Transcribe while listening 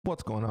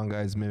What's going on,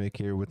 guys? Mimic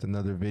here with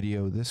another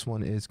video. This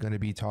one is going to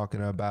be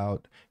talking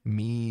about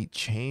me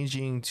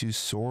changing to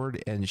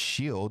sword and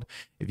shield.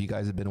 If you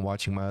guys have been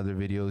watching my other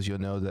videos, you'll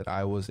know that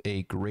I was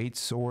a great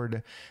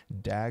sword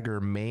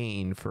dagger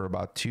main for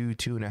about two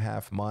and a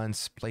half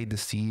months. Played the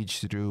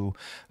siege through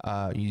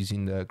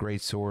using the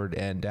great sword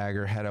and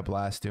dagger, had a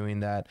blast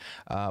doing that.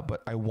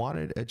 But I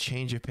wanted a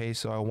change of pace,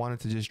 so I wanted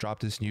to just drop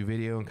this new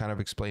video and kind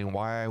of explain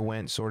why I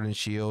went sword and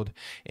shield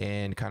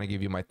and kind of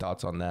give you my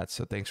thoughts on that.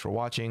 So thanks for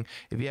watching.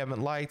 If you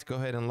haven't liked, go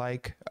ahead and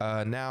like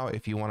now.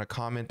 If you want to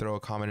comment, throw a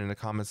comment in the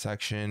comment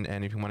section,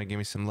 and if you want to give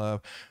me some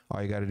love,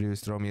 all you got to do is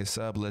throw me a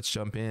sub. Let's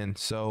jump in.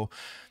 So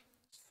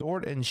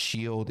sword and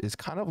shield is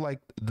kind of like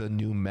the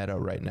new meta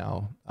right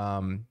now.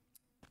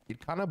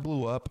 It kind of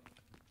blew up,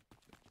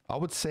 I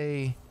would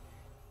say,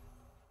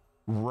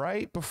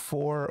 right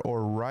before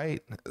or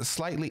right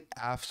slightly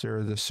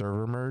after the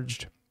server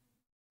merged.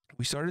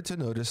 We started to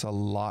notice a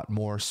lot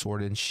more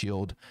sword and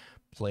shield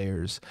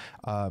players.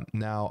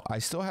 Now I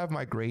still have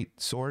my great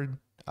sword.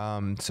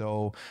 My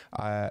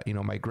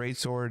great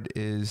sword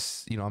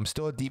is, I'm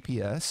still a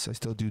DPS. I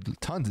still do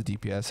tons of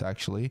DPS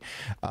actually.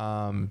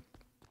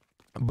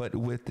 But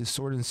with the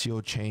sword and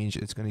shield change,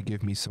 it's going to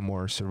give me some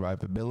more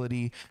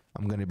survivability.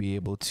 I'm going to be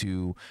able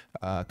to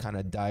kind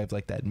of dive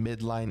like that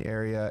midline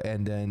area.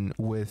 And then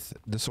with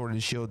the sword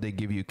and shield, they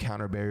give you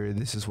counter barrier.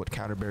 This is what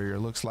counter barrier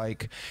looks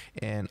like.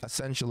 And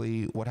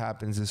essentially what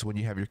happens is when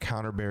you have your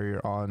counter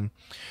barrier on,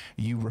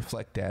 you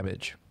reflect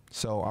damage.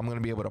 So I'm going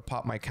to be able to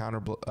pop my counter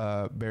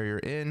barrier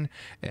in,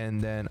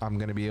 and then I'm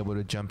going to be able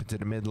to jump into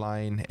the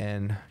midline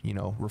and,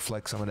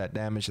 reflect some of that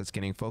damage that's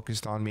getting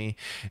focused on me.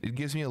 It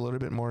gives me a little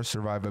bit more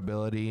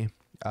survivability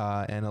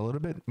and a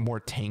little bit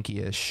more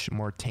tankiness.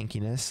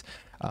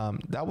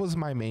 That was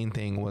my main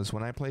thing, was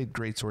when I played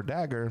Greatsword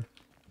Dagger,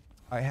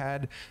 I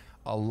had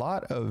a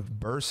lot of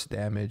burst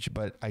damage,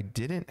 but I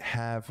didn't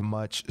have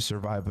much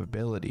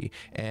survivability.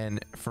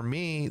 And for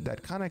me,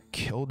 that kind of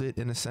killed it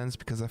in a sense,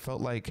 because I felt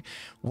like,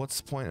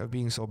 what's the point of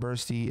being so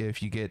bursty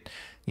if you get,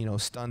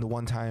 stunned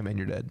one time and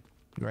you're dead?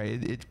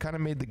 Right? It kind of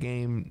made the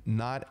game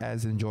not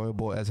as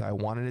enjoyable as I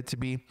wanted it to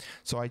be.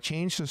 So I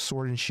changed to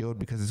sword and shield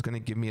because it's going to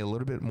give me a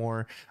little bit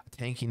more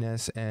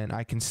tankiness, and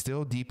I can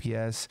still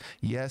DPS.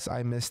 Yes,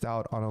 I missed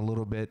out on a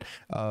little bit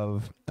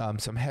of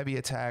some heavy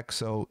attacks.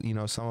 So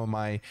some of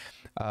my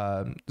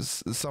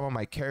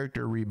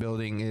character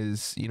rebuilding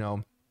is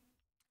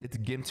it's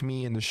gimped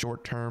me in the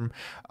short term,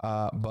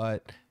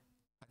 but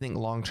I think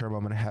long term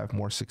I'm going to have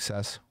more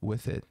success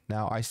with it.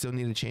 Now I still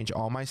need to change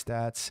all my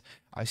stats.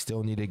 I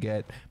still need to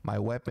get my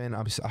weapon.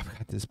 I've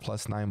got this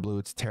 +9 blue.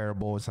 It's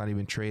terrible. It's not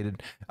even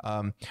traded.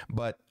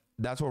 But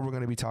that's what we're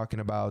going to be talking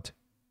about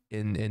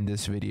in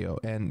this video.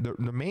 And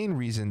the main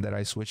reason that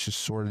I switched to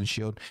sword and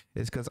shield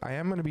is because I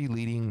am going to be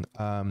leading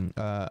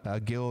a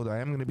guild. I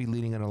am going to be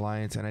leading an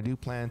alliance, and I do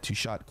plan to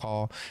shot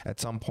call at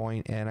some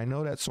point. And I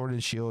know that sword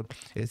and shield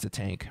is the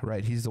tank,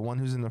 right? He's the one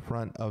who's in the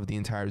front of the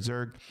entire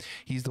Zerg.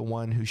 He's the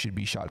one who should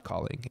be shot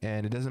calling,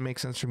 and it doesn't make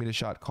sense for me to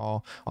shot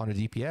call on a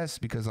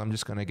DPS because I'm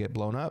just going to get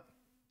blown up.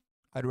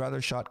 I'd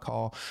rather shot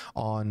call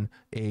on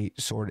a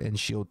sword and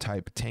shield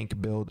type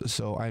tank build.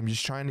 So I'm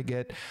just trying to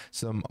get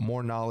some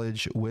more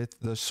knowledge with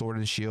the sword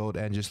and shield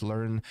and just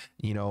learn,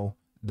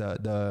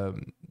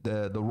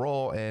 the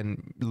role,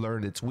 and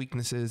learn its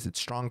weaknesses, its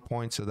strong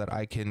points, so that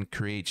I can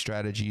create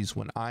strategies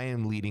when I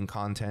am leading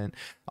content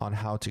on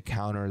how to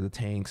counter the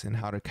tanks and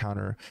how to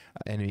counter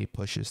enemy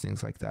pushes,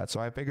 things like that.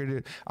 So I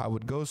figured I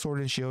would go sword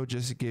and shield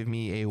just to give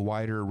me a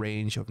wider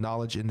range of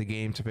knowledge in the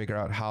game, to figure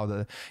out how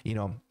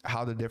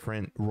the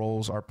different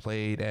roles are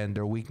played and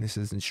their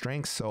weaknesses and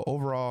strengths. So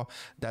overall,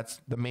 that's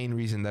the main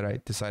reason that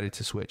I decided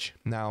to switch.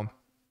 Now,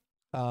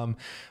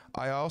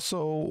 I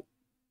also,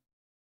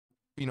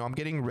 I'm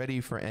getting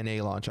ready for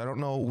NA launch. We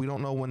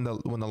don't know when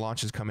the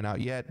launch is coming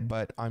out yet,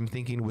 but I'm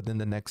thinking within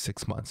the next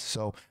 6 months.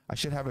 So I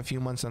should have a few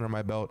months under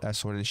my belt as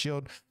sword and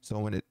shield. So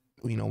when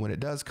it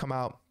does come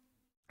out,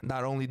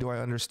 not only do I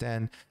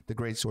understand the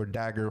great sword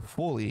dagger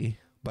fully,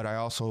 but I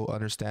also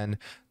understand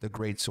the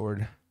great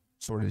sword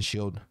and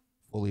shield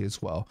fully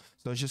as well.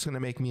 So it's just going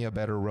to make me a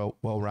better,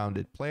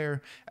 well-rounded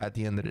player at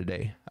the end of the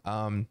day.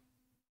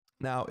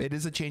 Now it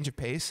is a change of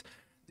pace.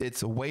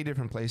 It's a way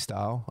different play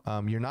style.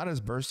 You're not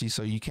as bursty,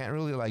 so you can't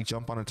really like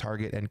jump on a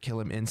target and kill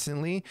him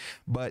instantly.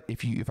 But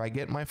if I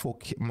get my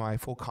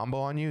full combo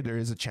on you, there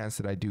is a chance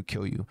that I do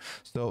kill you.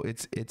 So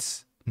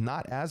it's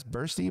not as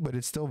bursty, but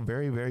it's still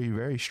very, very,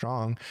 very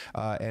strong.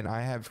 And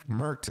I have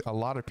murked a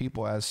lot of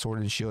people as sword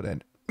and shield,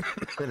 and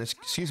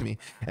excuse me,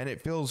 and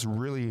it feels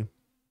really,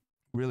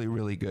 really,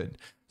 really good.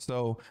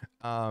 So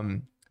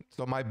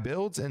so my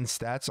builds and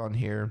stats on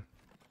here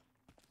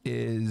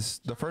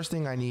is, the first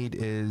thing I need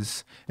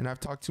is, and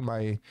I've talked to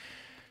my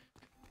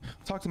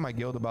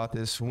guild about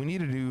this, we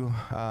need to do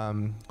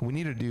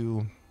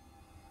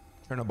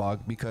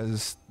Chernobog,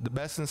 because the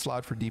best in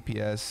slot for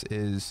DPS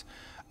is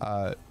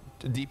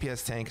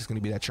DPS tank is going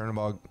to be that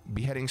Chernobog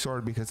beheading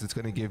sword, because it's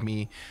going to give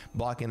me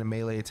blocking a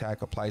melee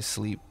attack, apply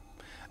sleep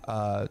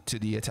to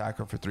the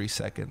attacker for 3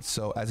 seconds.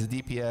 So as a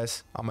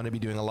DPS, I'm going to be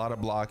doing a lot of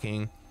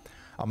blocking.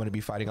 I'm going to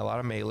be fighting a lot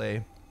of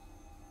melee.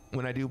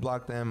 When I do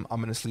block them, I'm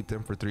going to sleep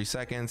them for 3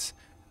 seconds,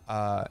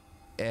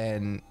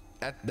 and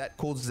that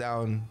cools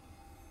down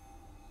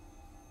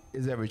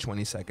is every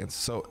 20 seconds.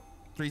 So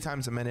 3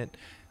 times a minute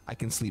I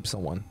can sleep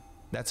someone.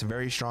 That's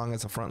very strong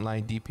as a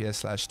frontline DPS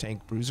slash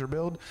tank bruiser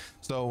build.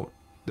 So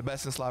the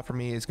best in slot for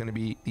me is going to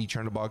be the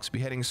Chernobog's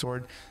beheading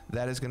sword.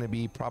 That is going to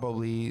be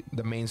probably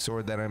the main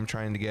sword that I'm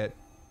trying to get,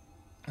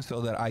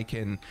 so that I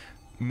can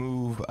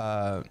move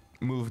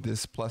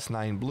this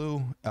 +9 blue,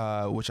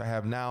 which I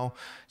have now,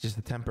 just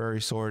a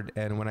temporary sword.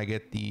 And when I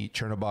get the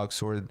Chernobog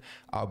sword,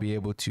 I'll be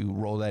able to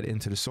roll that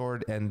into the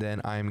sword, and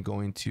then I'm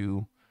going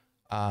to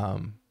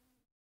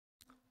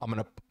I'm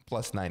gonna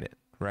 +9 it,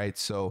 right?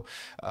 So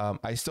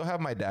I still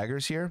have my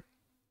daggers here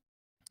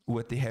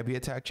with the heavy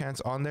attack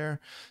chance on there,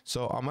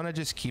 so I'm gonna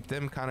just keep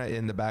them kind of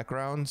in the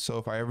background. So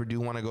if I ever do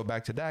want to go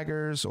back to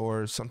daggers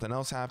or something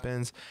else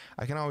happens,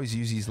 I can always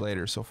use these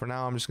later. So for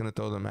now, I'm just gonna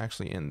throw them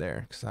actually in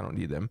there because I don't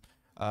need them.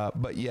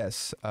 But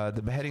yes,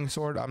 the beheading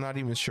sword, I'm not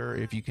even sure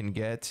if you can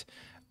get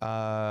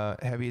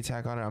heavy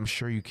attack on it. I'm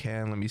sure you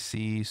can. Let me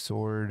see.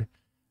 Sword,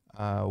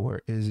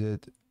 where is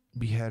it?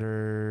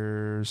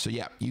 Beheader. So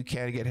yeah, you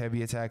can get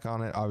heavy attack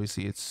on it.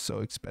 Obviously it's so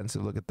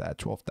expensive. Look at that,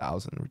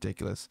 12,000,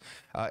 ridiculous.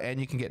 And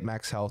you can get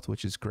max health,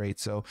 which is great.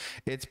 So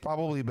it's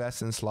probably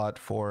best in slot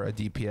for a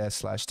DPS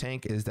slash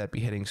tank is that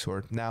beheading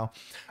sword. Now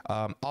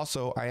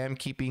also I am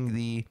keeping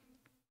the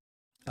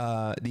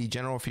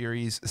General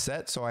Fury's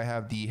set, so I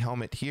have the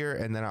helmet here,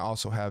 and then I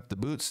also have the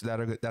boots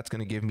that's going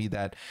to give me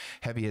that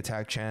heavy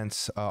attack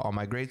chance on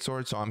my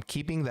greatsword. So I'm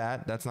keeping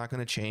that. That's not going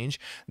to change.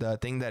 The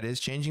thing that is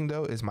changing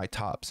though is my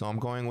top. So I'm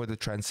going with the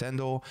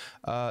Transcendental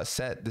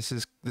set.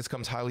 This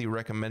comes highly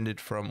recommended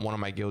from one of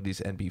my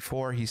guildies,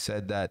 NB4. He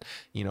said that,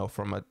 you know,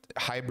 from a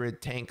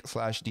hybrid tank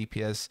slash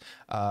DPS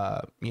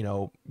you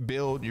know,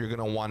 build, you're going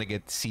to want to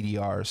get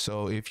CDR.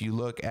 So if you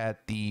look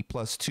at the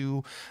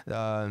 +2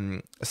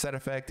 set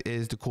effect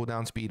is the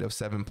cooldown speed of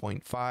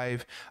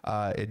 7.5.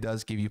 It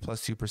does give you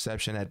 +2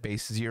 perception at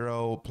base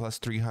 0,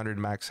 +300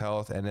 max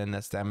health, and then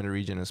that stamina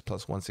regen is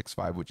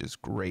 +165, which is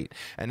great.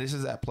 And this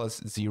is at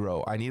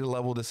 +0. I need to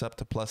level this up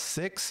to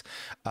 +6.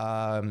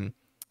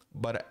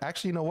 But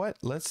actually, you know what?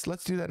 Let's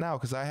do that now,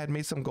 because I had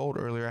made some gold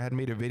earlier. I had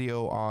made a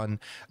video on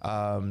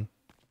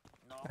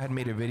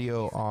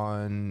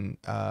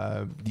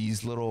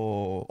these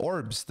little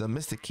orbs, the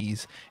mystic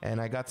keys,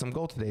 and I got some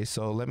gold today.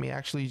 So let me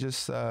actually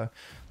just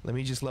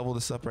level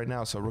this up right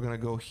now. So we're gonna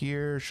go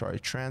here, sorry,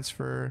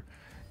 transfer,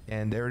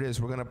 and there it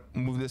is. We're gonna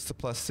move this to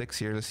 +6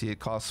 here. Let's see, it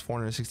costs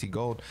 460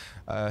 gold.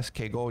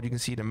 K gold. You can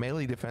see the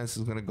melee defense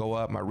is gonna go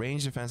up, my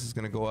range defense is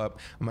gonna go up.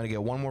 I'm gonna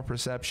get 1 more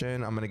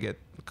perception, I'm gonna get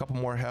a couple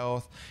more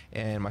health,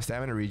 and my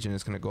stamina regen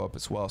is gonna go up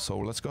as well. So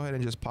let's go ahead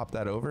and just pop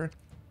that over.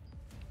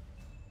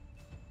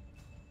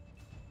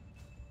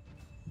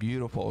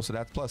 Beautiful. So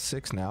that's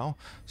 +6 now,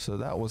 so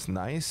that was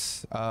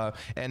nice.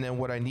 And then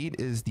what I need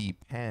is the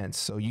pants.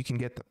 So you can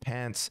get the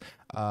pants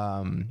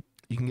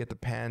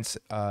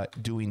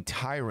doing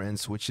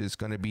tyrants, which is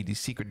going to be the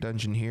secret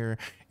dungeon here.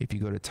 If you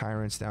go to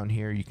tyrants down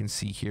here, you can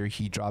see here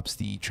he drops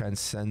the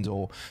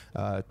transcendental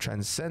I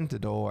can't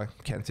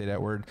say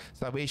that word,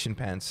 salvation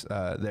pants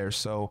there.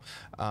 So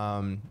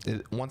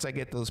once I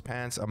get those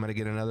pants, I'm going to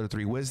get another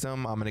 3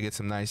 wisdom, I'm going to get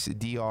some nice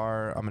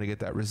DR, I'm going to get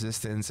that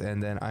resistance,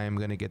 and then I am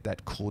going to get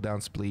that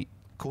cooldown speed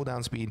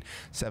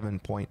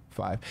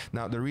 7.5.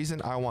 Now the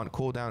reason I want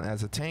cooldown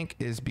as a tank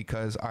is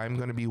because I'm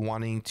going to be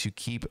wanting to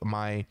keep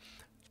my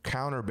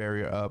counter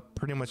barrier up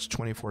pretty much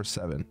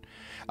 24/7,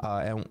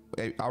 and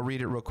I'll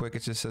read it real quick.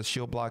 It just says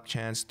shield block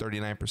chance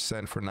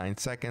 39% for 9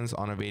 seconds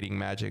on evading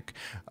magic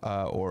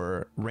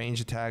or range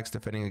attacks,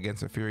 defending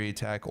against a fury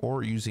attack,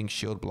 or using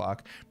shield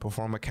block.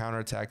 Perform a counter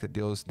attack that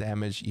deals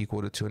damage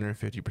equal to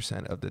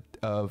 250%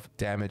 of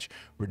damage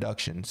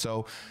reduction.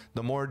 So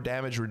the more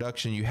damage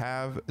reduction you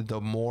have, the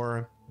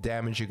more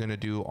damage you're going to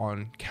do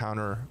on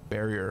counter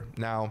barrier.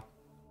 Now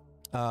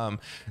the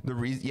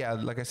reason, yeah,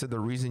 like I said, the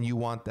reason you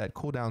want that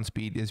cooldown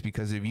speed is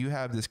because if you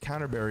have this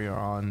counter barrier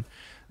on,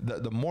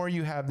 the more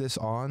you have this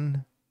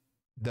on,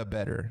 the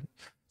better.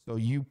 So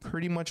you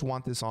pretty much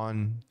want this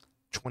on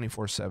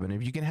 24/7.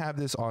 If you can have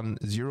this on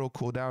 0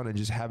 cooldown and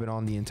just have it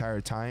on the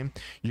entire time,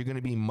 you're going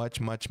to be much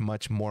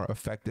more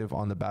effective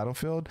on the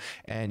battlefield,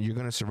 and you're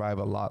going to survive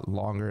a lot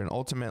longer. And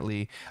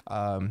ultimately,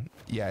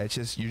 yeah, it's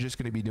just, you're just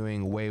going to be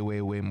doing way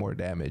more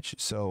damage.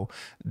 So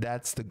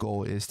that's the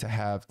goal, is to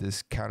have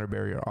this counter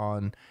barrier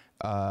on,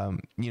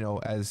 you know,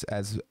 as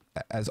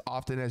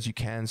often as you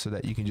can, so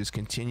that you can just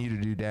continue to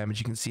do damage.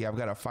 You can see I've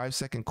got a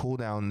 5-second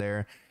cooldown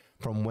there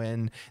from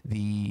when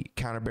the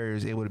counter barrier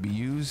is able to be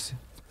used.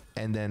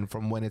 and then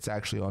from when it's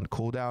actually on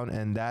cooldown,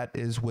 and that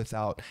is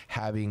without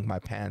having my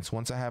pants.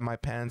 Once I have my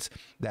pants,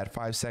 that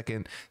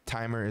 5-second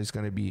timer is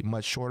going to be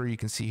much shorter. You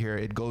can see here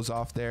it goes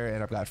off there,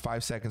 and I've got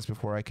 5 seconds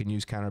before I can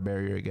use counter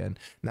barrier again.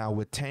 Now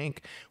with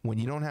tank, when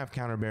you don't have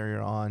counter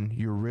barrier on,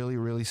 you're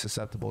really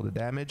susceptible to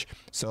damage.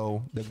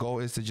 So the goal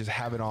is to just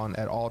have it on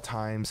at all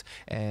times,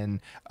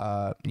 and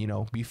you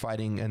know, be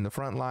fighting in the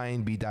front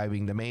line, be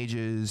diving the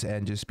mages,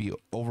 and just be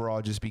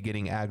overall just be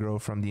getting aggro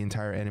from the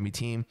entire enemy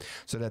team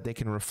so that they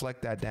can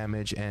reflect that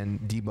damage and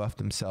debuff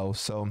themselves.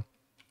 So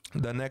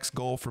the next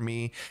goal for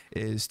me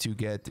is to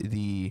get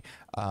the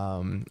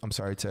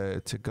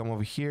to come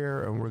over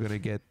here, and we're gonna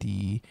get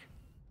the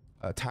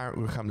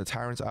we'll come to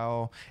Tyrant's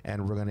Owl,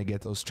 and we're gonna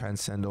get those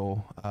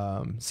Transcendental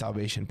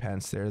Salvation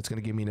Pants there. It's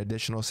gonna give me an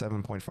additional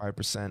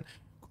 7.5%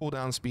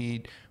 cooldown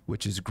speed,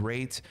 which is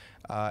great.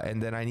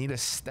 And then I need to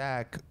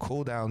stack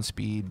cooldown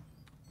speed.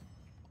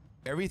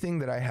 Everything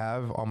that I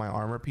have on my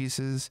armor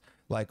pieces,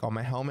 like on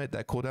my helmet,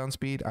 that cooldown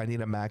speed, I need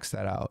to max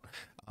that out.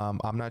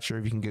 I'm not sure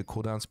if you can get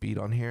cooldown speed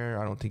on here.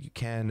 I don't think you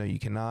can. No, you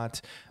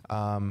cannot.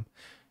 Let's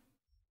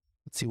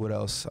see what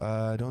else.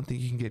 I don't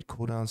think you can get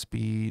cooldown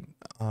speed.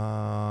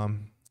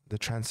 The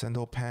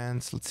Transcendental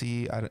Pants. Let's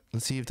see.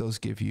 Let's see if those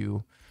give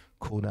you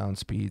cooldown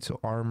speed. So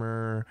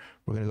armor,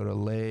 we're gonna go to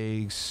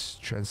legs,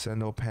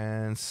 Transcendental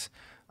Pants.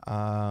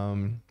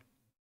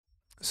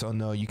 So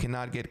no, you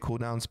cannot get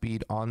cooldown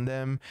speed on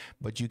them,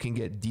 but you can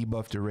get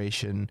debuff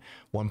duration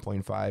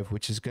 1.5,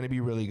 which is going to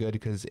be really good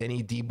because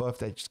any debuff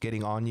that's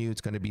getting on you,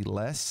 it's going to be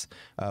less,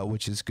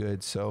 which is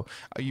good. So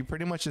you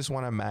pretty much just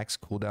want to max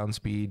cooldown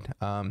speed.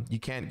 You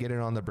can't get it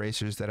on the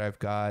bracers that I've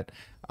got.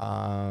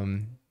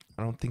 I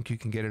don't think you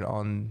can get it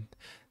on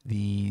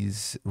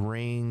these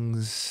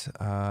rings.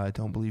 I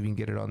don't believe you can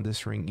get it on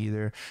this ring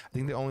either. I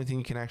think the only thing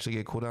you can actually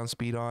get cooldown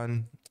speed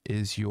on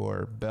is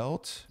your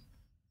belt.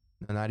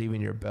 Not even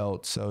your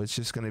belt. So it's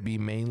just going to be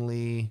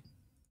mainly,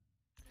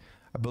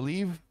 I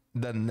believe,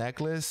 the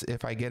necklace.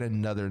 If I get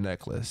another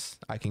necklace,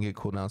 I can get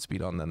cooldown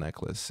speed on the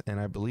necklace, and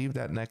I believe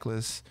that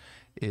necklace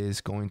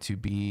is going to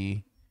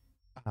be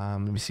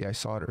let me see, I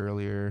saw it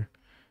earlier.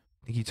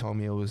 I think he told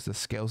me it was the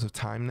Scales of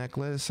Time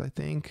necklace. I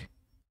think,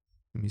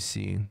 let me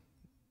see,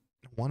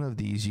 one of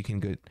these you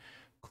can get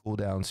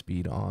cooldown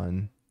speed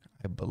on,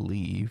 I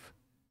believe.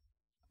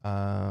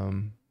 But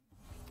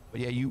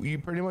yeah, you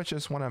pretty much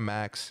just want to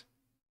max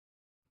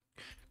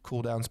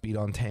cooldown speed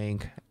on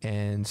tank,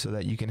 and so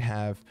that you can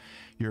have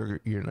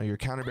your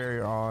counter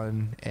barrier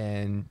on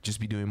and just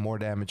be doing more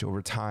damage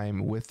over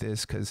time with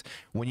this, because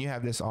when you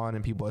have this on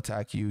and people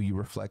attack you, you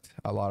reflect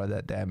a lot of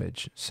that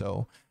damage.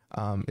 So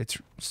it's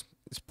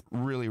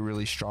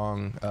really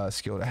strong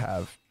skill to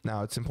have.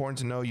 Now it's important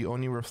to know you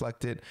only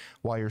reflect it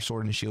while your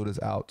sword and shield is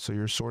out. So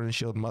your sword and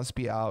shield must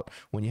be out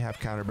when you have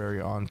counter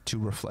barrier on to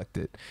reflect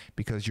it,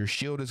 because your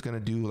shield is going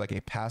to do like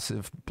a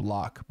passive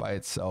block by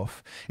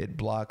itself. It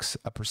blocks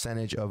a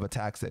percentage of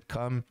attacks that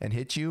come and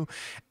hit you,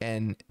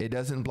 and it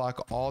doesn't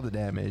block all the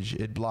damage.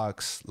 It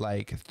blocks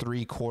like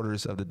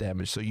 3/4 of the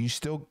damage. So you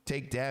still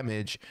take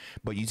damage,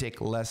 but you take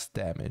less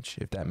damage,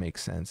 if that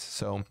makes sense.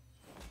 So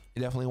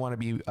you definitely want to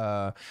be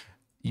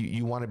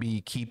you want to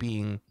be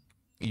keeping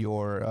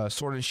your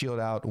sword and shield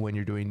out when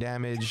you're doing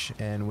damage,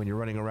 and when you're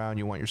running around,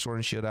 you want your sword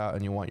and shield out,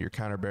 and you want your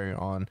counter barrier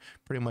on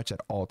pretty much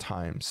at all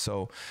times.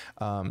 So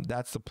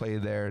that's the play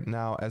there.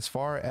 Now, as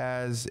far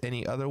as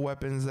any other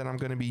weapons that I'm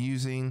going to be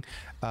using,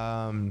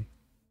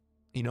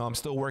 you know, I'm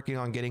still working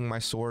on getting my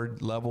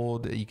sword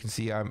leveled. You can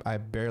see I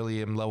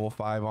barely am level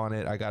 5 on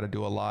it. I got to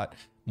do a lot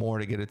more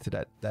to get it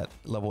to that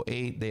level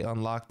 8. They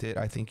unlocked it.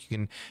 I think you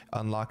can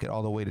unlock it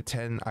all the way to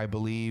 10, I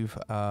believe.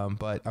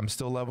 But I'm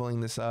still leveling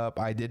this up.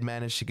 I did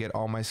manage to get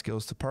all my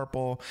skills to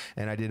purple,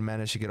 and I did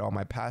manage to get all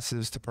my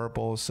passives to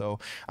purple. So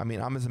I mean,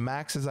 I'm as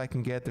max as I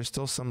can get. There's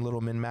still some little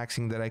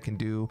min-maxing that I can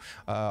do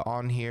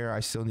on here. I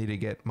still need to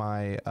get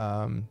my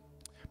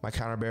my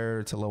counter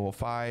barrier to level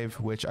 5,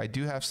 which I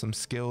do have some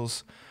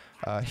skills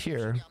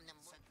here.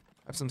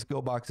 I have some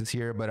skill boxes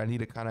here, but I need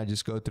to kind of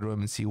just go through them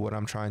and see what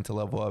I'm trying to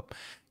level up,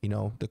 you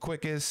know, the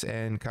quickest,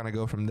 and kind of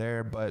go from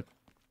there. But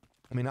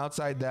I mean,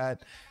 outside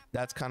that,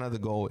 that's kind of the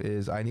goal.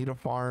 Is I need to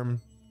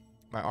farm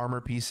my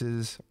armor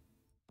pieces.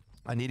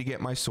 I need to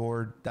get my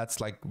sword. That's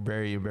like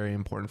very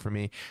important for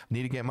me. I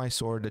need to get my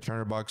sword, the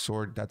Turner Box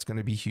sword. That's going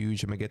to be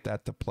huge. I'm gonna get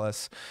that to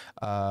plus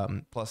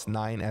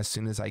 9 as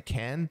soon as I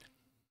can.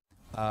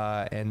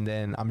 And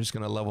then I'm just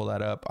gonna level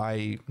that up.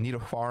 I need to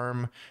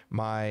farm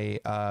my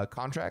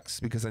contracts,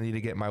 because I need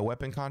to get my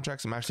weapon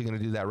contracts. I'm actually gonna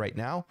do that right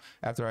now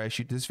after I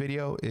shoot this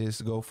video, is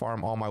to go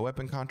farm all my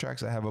weapon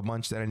contracts. I have a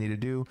bunch that I need to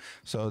do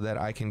so that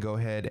I can go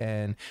ahead,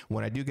 and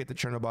when I do get the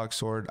Chernobyl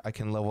sword, I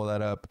can level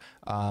that up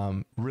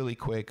really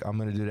quick. I'm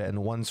gonna do that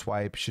in one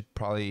swipe. Should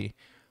probably,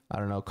 I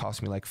don't know,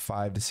 cost me like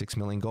 5 to 6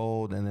 million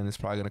gold, and then it's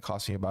probably going to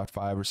cost me about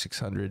 500 or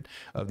 600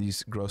 of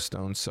these growth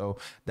stones. So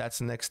that's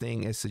the next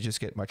thing, is to just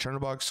get my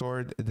Chernobyl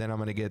sword. Then I'm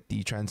going to get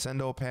the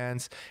Transcendental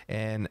Pants.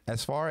 And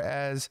as far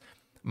as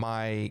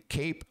my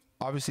cape,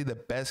 obviously the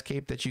best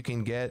cape that you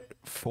can get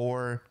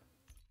for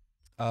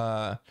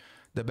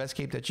the best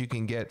cape that you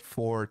can get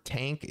for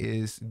tank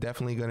is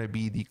definitely going to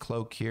be the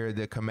cloak here,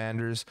 the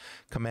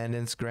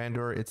Commandant's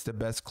Grandeur. It's the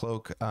best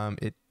cloak.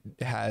 It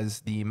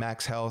has the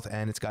max health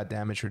and it's got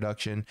damage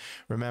reduction.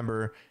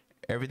 Remember,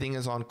 everything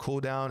is on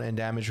cooldown and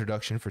damage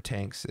reduction for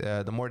tanks.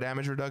 The more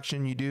damage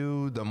reduction you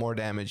do, the more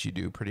damage you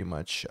do pretty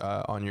much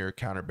on your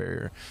counter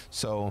barrier.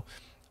 So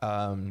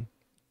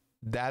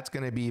that's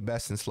going to be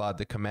best in slot,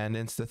 the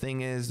Commandants. The thing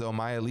is, though,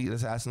 my Elite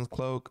Assassin's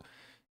Cloak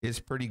is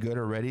pretty good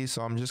already,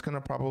 so I'm just going to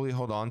probably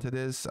hold on to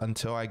this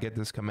until I get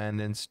this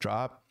Commandants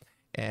drop.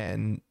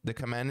 And the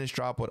Commandants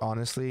drop would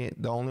honestly,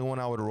 the only one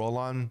I would roll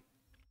on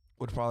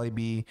would probably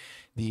be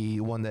the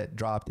one that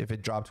dropped if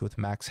it dropped with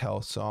max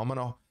health. So I'm going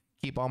to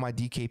keep all my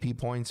DKP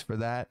points for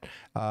that.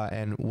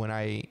 And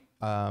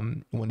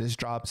when this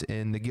drops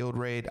in the guild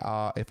raid,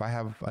 if I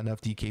have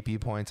enough DKP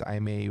points, I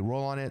may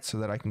roll on it so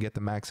that I can get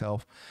the max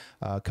health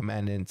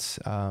Commandant's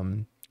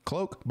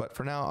cloak. But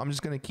for now, I'm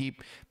just going to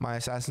keep my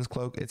Assassin's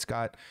Cloak. It's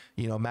got,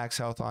 you know, max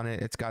health on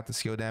it. It's got the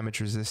skill damage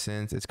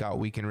resistance. It's got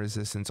weaken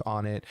resistance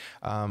on it.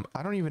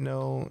 I don't even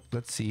know.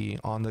 Let's see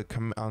on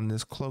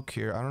this cloak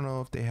here. I don't know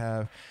if they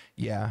have.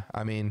 Yeah,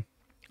 I mean,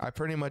 I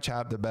pretty much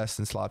have the best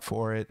in slot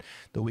for it.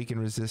 The weaken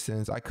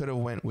resistance. I could have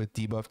went with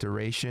debuff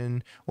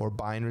duration or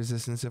bind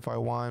resistance if I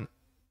want.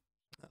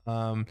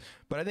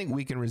 But I think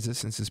weaken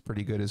resistance is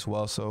pretty good as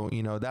well. So,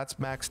 you know, that's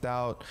maxed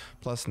out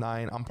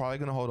 +9. I'm probably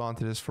going to hold on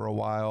to this for a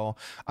while.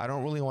 I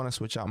don't really want to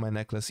switch out my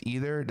necklace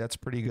either. That's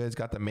pretty good. It's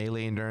got the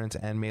melee endurance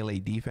and melee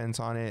defense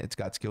on it. It's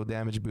got skill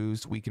damage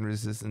boost, weaken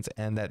resistance,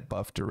 and that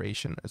buff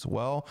duration as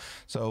well.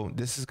 So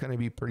this is going to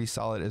be pretty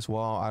solid as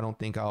well. I don't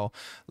think I'll,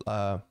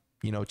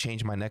 you know,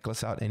 change my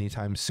necklace out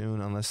anytime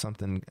soon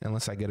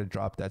unless I get a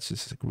drop that's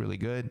just really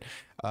good.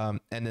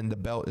 And then the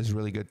belt is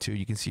really good too.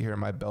 You can see here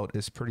my belt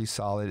is pretty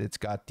solid. It's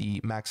got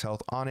the max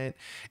health on it.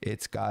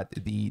 It's got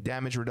the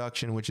damage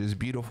reduction, which is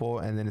beautiful.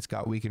 And then it's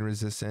got weaken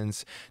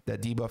resistance,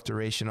 that debuff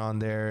duration on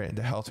there, and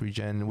the health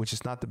regen, which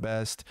is not the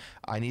best.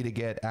 I need to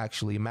get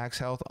actually max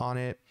health on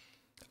it.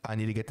 I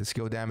need to get the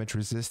skill damage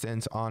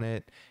resistance on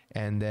it.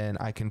 And then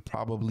I can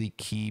probably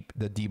keep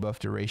the debuff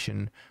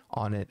duration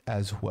on it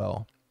as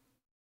well.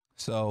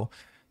 So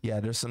yeah,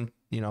 there's some,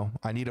 you know,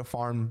 I need to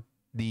farm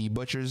the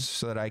butchers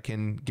so that I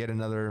can get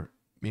another,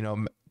 you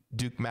know,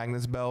 Duke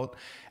Magnus belt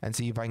and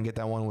see if I can get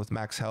that one with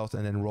max health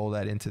and then roll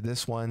that into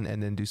this one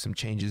and then do some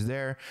changes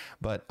there.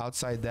 But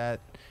outside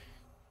that,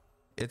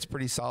 it's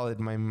pretty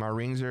solid. My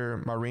rings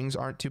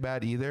aren't too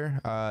bad either.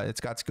 It's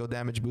got skill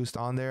damage boost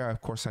on there.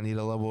 Of course, I need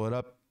to level it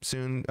up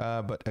soon,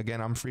 but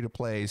again, I'm free to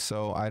play,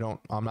 so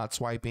I'm not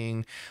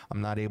swiping. I'm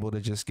not able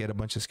to just get a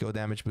bunch of skill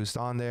damage boost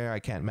on there. I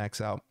can't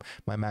max out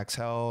my max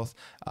health.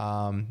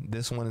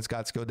 This one has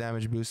got skill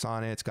damage boost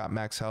on it. It's got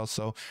max health.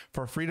 So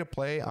for free to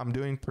play, I'm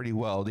doing pretty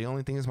well. The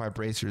only thing is my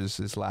bracers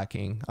is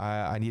lacking.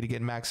 I need to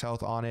get max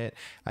health on it.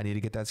 I need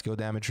to get that skill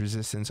damage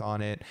resistance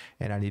on it,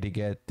 and I need to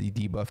get the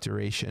debuff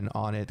duration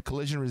on it.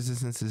 Collision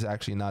resistance is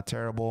actually not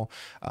terrible,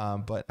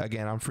 but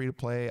again, I'm free to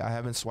play. I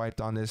haven't swiped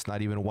on this,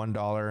 not even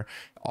 $1.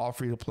 All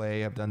free to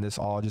play. I've done this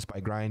all just by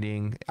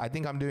grinding. I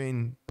think I'm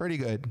doing pretty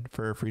good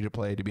for free to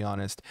play, to be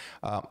honest.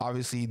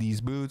 Obviously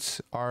these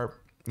boots are,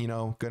 you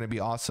know, going to be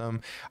awesome.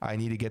 I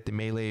need to get the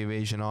melee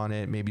evasion on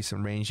it, maybe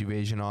some range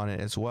evasion on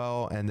it as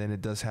well. And then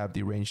it does have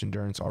the range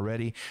endurance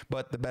already,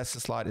 but the best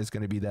in slot is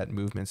going to be that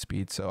movement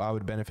speed. So I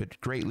would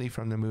benefit greatly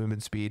from the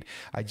movement speed.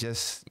 I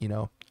just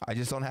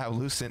don't have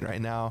Lucent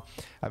right now.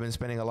 I've been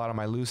spending a lot of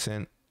my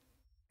Lucent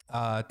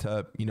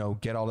to, you know,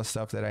 get all the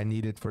stuff that I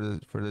needed for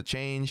the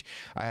change.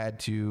 I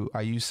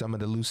used some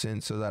of the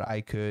Lucent so that I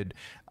could,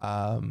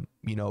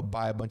 you know,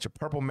 buy a bunch of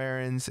purple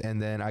Marins,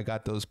 and then I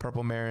got those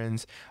purple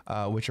Marins,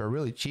 which are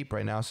really cheap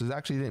right now. So it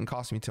actually didn't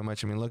cost me too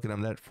much. I mean, look at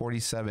them, that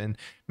 47,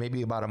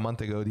 maybe about a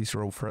month ago, these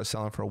were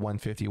selling for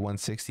 150,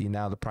 160.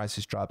 Now the price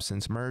has dropped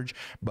since merge,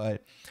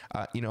 but,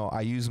 you know,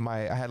 I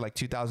had like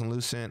 2,000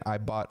 Lucent. I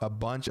bought a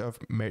bunch of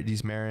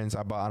these Marins.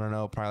 I bought, I don't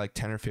know, probably like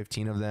 10 or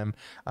 15 of them.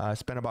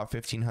 Spent about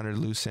 1,500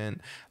 Lucent.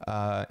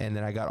 And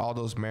then I got all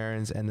those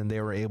Marins, and then they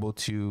were able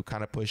to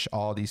kind of push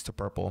all these to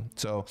purple.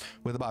 So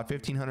with about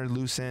 1,500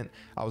 Lucent,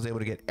 I was able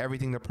to get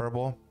everything to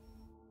purple.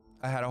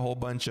 I had a whole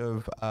bunch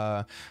of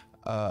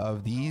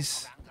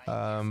these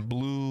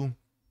blue,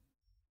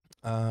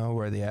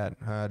 where are they at?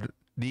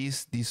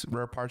 These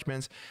rare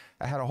parchments.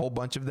 I had a whole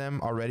bunch of them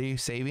already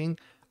saving.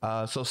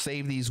 So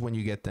save these when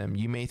you get them.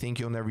 You may think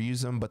you'll never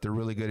use them, but they're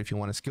really good if you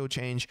want a skill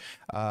change.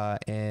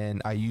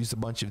 And I used a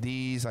bunch of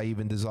these. I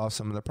even dissolved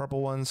some of the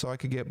purple ones so I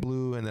could get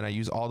blue. And then I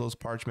use all those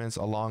parchments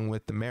along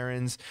with the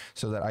Marins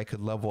so that I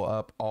could level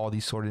up all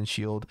these sword and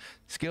shield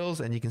skills.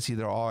 And you can see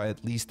they're all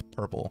at least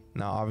purple.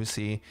 Now,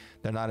 obviously,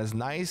 they're not as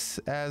nice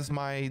as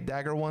my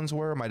dagger ones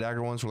were. My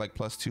dagger ones were like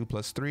 +2,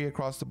 +3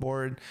 across the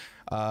board.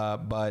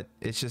 But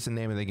it's just the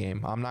name of the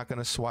game. I'm not going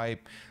to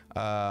swipe.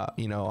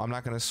 You know, I'm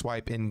not going to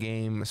swipe in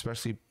game,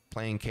 especially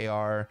playing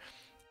KR,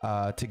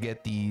 to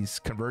get these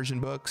conversion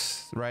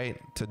books, right?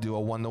 To do a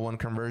 1-to-1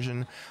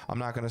 conversion. I'm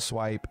not going to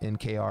swipe in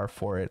KR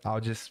for it.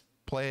 I'll just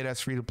play it as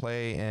free to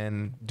play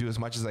and do as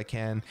much as I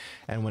can.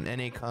 And when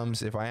NA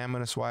comes, if I am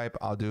going to swipe,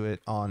 I'll do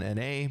it on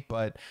NA,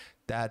 but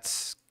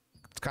that's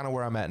kind of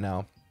where I'm at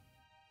now.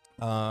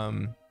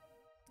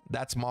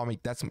 That's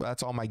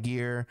all my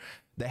gear.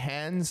 The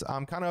hands,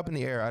 I'm kind of up in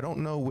the air. I don't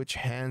know which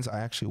hands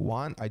I actually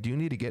want. I do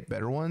need to get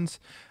better ones.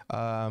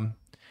 I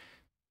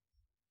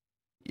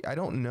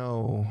don't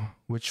know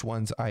which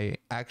ones I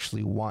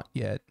actually want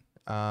yet.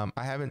 I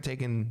haven't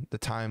taken the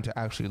time to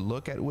actually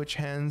look at which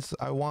hands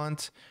I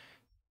want.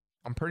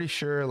 I'm pretty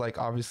sure, like,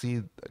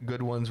 obviously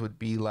good ones would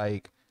be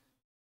like,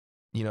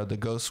 you know, the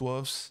Ghost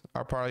Wolves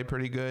are probably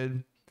pretty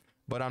good,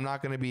 but I'm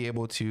not going to be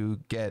able to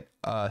get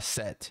a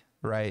set,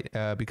 right?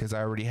 Because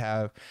I already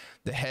have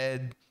the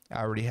head,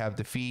 I already have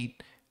the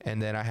feet,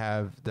 and then I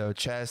have the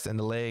chest and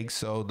the legs.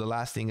 So the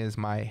last thing is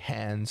my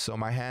hands. So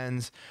my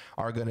hands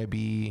are going to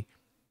be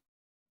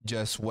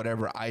just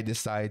whatever I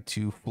decide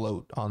to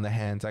float on the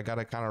hands. I got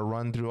to kind of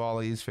run through all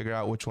of these, figure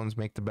out which ones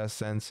make the best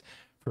sense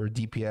for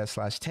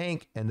DPS /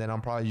 tank, and then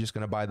I'm probably just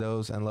going to buy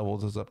those and level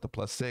those up to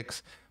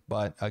 +6.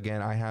 But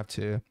again, I have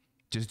to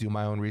just do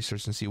my own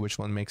research and see which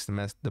one makes the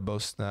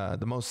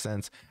most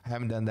sense. I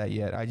haven't done that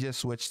yet. I just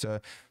switched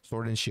to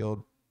Sword and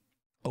Shield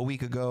a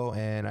week ago,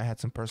 and I had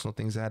some personal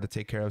things I had to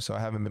take care of, so I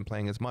haven't been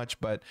playing as much.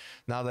 But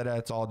now that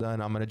that's all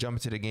done, I'm going to jump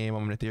into the game.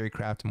 I'm going to theory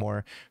craft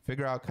more,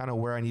 figure out kind of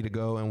where I need to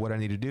go and what I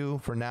need to do.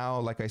 For now,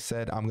 like I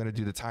said, I'm going to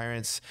do the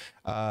tyrants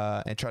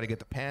and try to get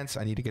the pants.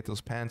 I need to get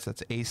those pants.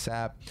 That's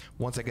ASAP.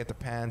 Once I get the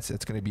pants,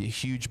 it's going to be a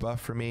huge buff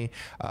for me,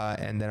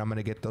 and then I'm going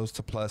to get those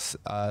to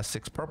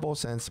 +6 purple,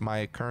 since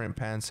my current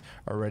pants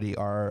already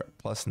are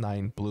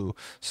 +9 blue.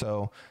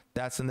 So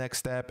that's the next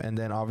step, and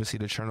then obviously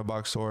the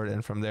Chernobog sword,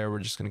 and from there we're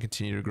just going to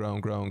continue to grow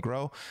and grow and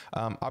grow.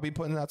 I'll be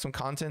putting out some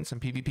content, some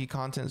PvP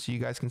content, so you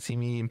guys can see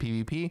me in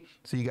PvP,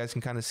 so you guys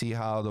can kind of see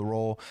how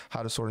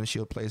the Sword and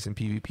Shield plays in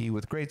PvP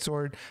with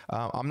Greatsword.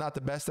 I'm not the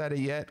best at it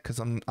yet because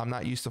I'm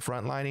not used to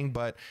frontlining,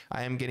 but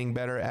I am getting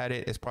better at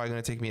it. It's probably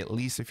going to take me at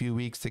least a few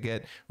weeks to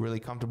get really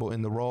comfortable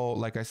in the role.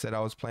 Like I said, I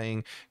was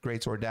playing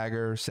Greatsword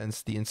Dagger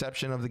since the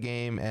inception of the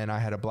game, and I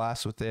had a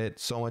blast with it.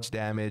 So much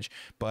damage,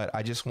 but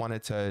I just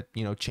wanted to,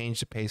 you know, change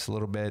the pace a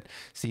little bit,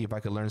 see if I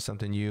could learn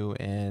something new,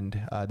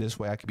 and this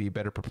way I could be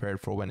better prepared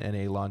for when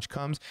NA launch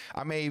comes.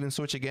 I may even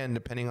switch again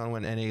depending on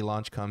when NA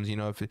launch comes. You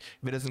know, if it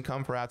doesn't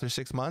come for after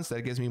 6 months,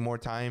 that gives me more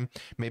time.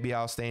 Maybe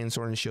I'll stay in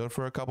Sword and Shield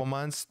for a couple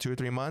months, 2 or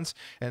 3 months,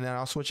 and then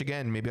I'll switch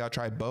again. Maybe I'll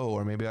try bow,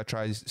 or maybe I'll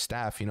try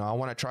staff. You know, I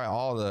want to try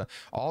all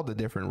the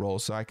different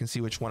roles so I can see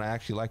which one I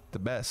actually like the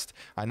best.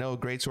 I know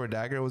Greatsword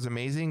Dagger was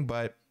amazing,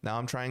 but now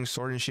I'm trying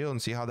Sword and Shield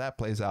and see how that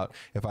plays out.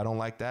 If I don't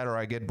like that, or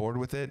I get bored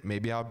with it,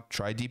 maybe I'll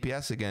try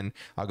DPS again.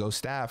 I'll go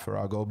staff, or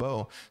I'll go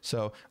bow.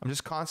 So I'm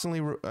just constantly,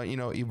 you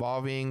know,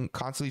 evolving,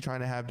 constantly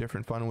trying to have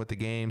different fun with the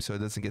game so it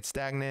doesn't get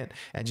stagnant,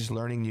 and just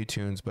learning new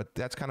tunes. But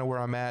that's kind of where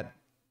I'm at.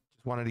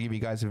 Just wanted to give you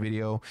guys a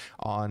video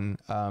on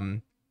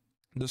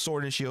the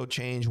Sword and Shield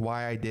change,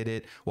 why I did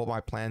it, what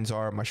my plans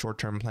are, my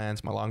short-term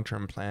plans, my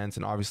long-term plans,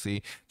 and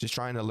obviously just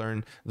trying to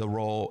learn the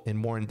role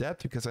more in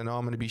depth, because I know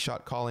I'm going to be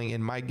shot calling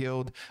in my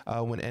guild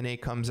when NA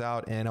comes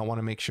out, and I want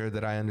to make sure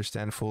that I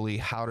understand fully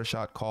how to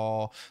shot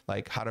call,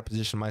 like how to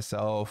position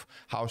myself,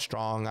 how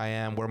strong I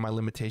am, where my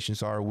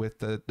limitations are with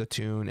the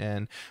tune,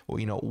 and, well,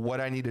 you know, what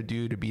I need to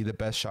do to be the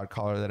best shot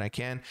caller that I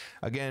can.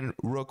 Again,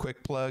 real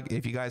quick plug,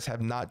 if you guys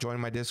have not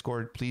joined my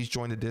Discord, please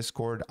join the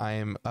Discord. I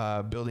am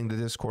building the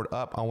Discord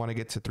up. I want to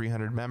get to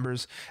 300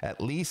 members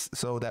at least,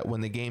 so that when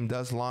the game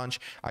does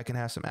launch, I can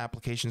have some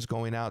applications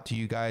going out to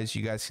you guys.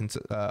 You guys can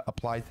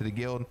apply to the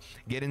guild,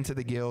 get into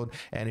the guild,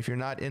 and if you're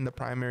not in the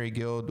primary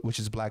guild, which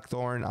is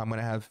Blackthorn, I'm going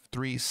to have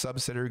 3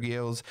 subsidiary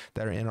guilds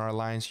that are in our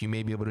alliance. You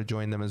may be able to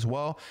join them as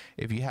well.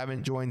 If you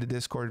haven't joined the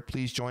Discord,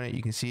 please join it.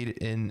 You can see it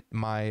in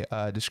my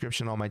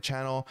description on my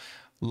channel.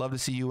 Love to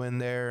see you in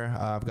there.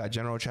 I've got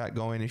general chat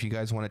going. If you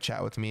guys want to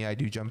chat with me, I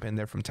do jump in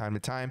there from time to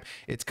time.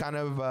 It's kind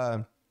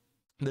of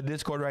the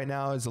Discord right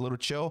now is a little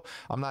chill.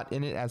 I'm not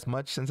in it as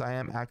much since I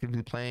am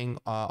actively playing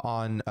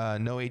on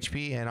no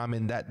HP, and I'm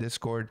in that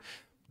Discord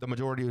the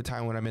majority of the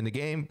time when I'm in the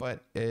game.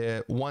 But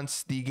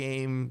once the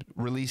game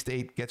release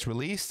date gets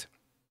released,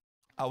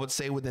 I would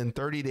say within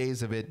 30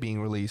 days of it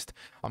being released,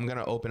 I'm going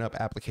to open up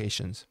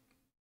applications.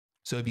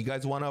 So if you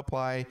guys want to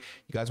apply,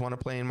 you guys want to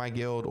play in my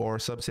guild or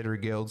subsidiary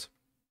guilds,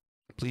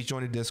 please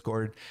join the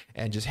Discord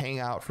and just hang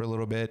out for a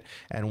little bit.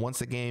 And once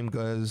the game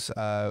goes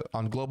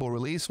on global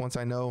release, once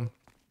I know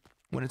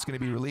when it's going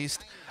to be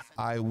released,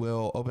 I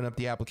will open up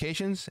the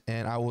applications,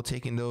 and I will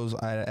take in those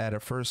at a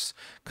first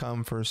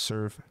come first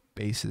serve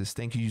basis.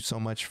 Thank you so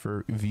much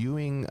for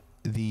viewing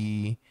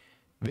the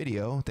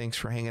video. Thanks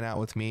for hanging out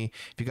with me.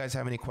 If you guys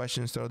have any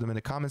questions, throw them in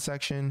the comment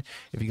section.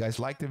 If you guys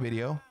like the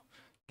video,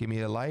 give me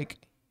a like.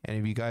 And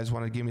if you guys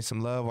want to give me some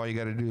love, all you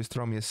got to do is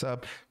throw me a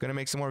sub. Gonna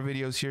make some more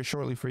videos here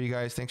shortly for you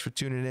guys. Thanks for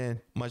tuning in.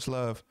 Much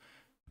love.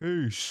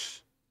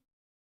 Peace.